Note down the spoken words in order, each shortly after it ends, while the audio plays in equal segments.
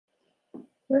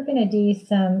We're going to do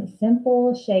some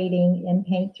simple shading in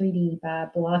Paint 3D by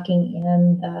blocking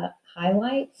in the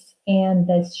highlights and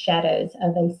the shadows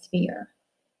of a sphere.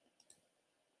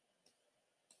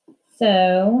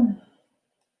 So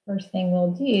first thing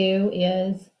we'll do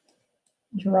is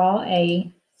draw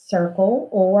a circle,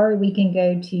 or we can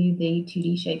go to the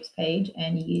 2D shapes page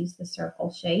and use the circle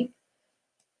shape.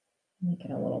 Make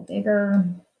it a little bigger.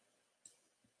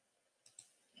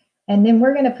 And then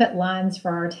we're going to put lines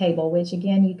for our table, which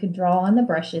again, you could draw on the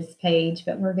brushes page,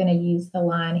 but we're going to use the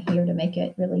line here to make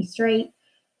it really straight.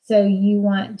 So you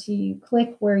want to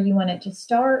click where you want it to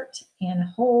start and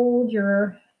hold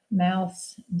your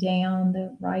mouse down,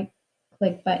 the right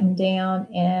click button down,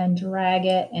 and drag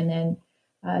it, and then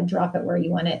drop it where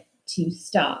you want it to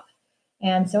stop.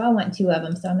 And so I want two of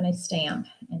them, so I'm going to stamp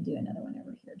and do another one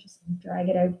over here. Just drag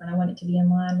it over, and I want it to be in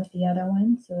line with the other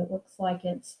one, so it looks like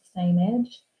it's the same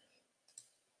edge.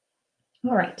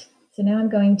 All right, so now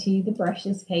I'm going to the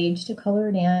brushes page to color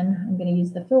it in. I'm going to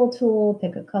use the fill tool,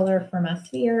 pick a color for my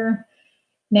sphere.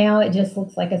 Now it just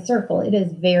looks like a circle. It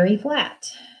is very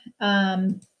flat.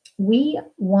 We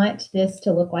want this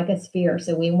to look like a sphere,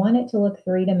 so we want it to look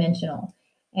three-dimensional.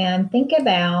 And think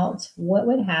about what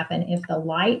would happen if the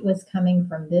light was coming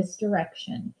from this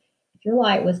direction. If your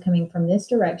light was coming from this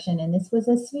direction and this was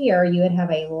a sphere, you would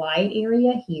have a light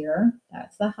area here.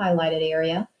 That's the highlighted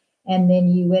area. And then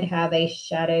you would have a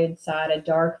shadowed side, a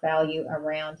dark value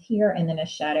around here, and then a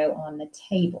shadow on the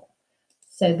table.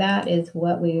 So that is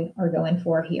what we are going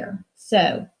for here.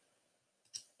 So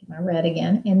get my red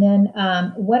again. And then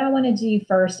what I want to do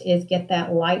first is get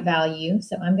that light value.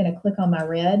 So I'm going to click on my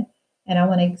red, and I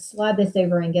want to slide this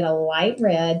over and get a light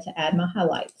red to add my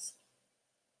highlights.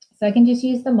 So I can just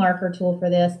use the marker tool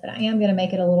for this, but I am going to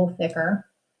make it a little thicker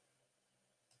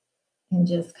and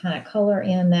just kind of color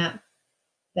in that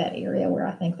area where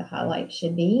I think the highlight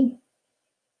should be.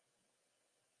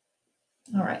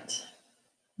 All right,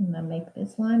 I'm going to make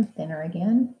this line thinner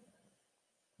again.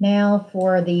 Now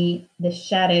for the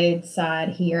shadowed side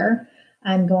here,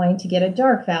 I'm going to get a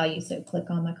dark value. So click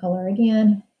on my color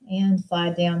again and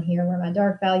slide down here where my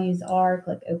dark values are,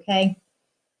 click OK.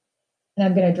 And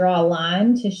I'm going to draw a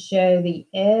line to show the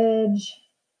edge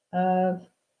of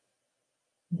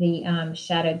the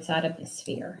shadowed side of the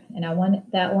sphere. And I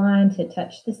want that line to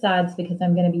touch the sides because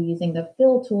I'm going to be using the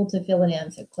fill tool to fill it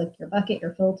in. So click your bucket,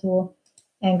 your fill tool,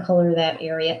 and color that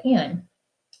area in.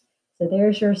 So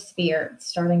there's your sphere. It's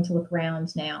starting to look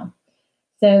round now.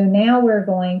 So now we're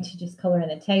going to just color in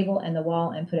the table and the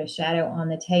wall and put a shadow on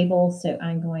the table. So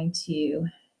I'm going to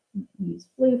use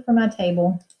blue for my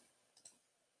table.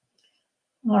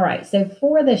 All right, so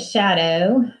for the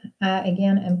shadow,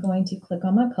 again, I'm going to click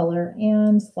on my color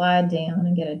and slide down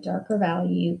and get a darker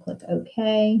value, click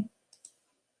OK.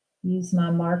 Use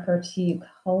my marker to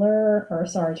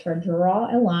to draw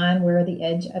a line where the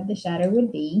edge of the shadow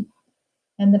would be,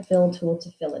 and the fill tool to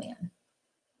fill it in.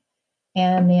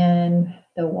 And then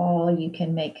the wall, you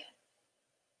can make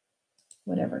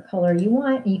whatever color you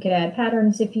want. You could add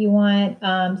patterns if you want.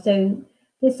 So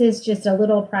this is just a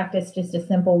little practice, just a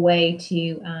simple way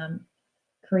to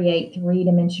create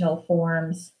three-dimensional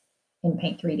forms in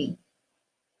Paint 3D.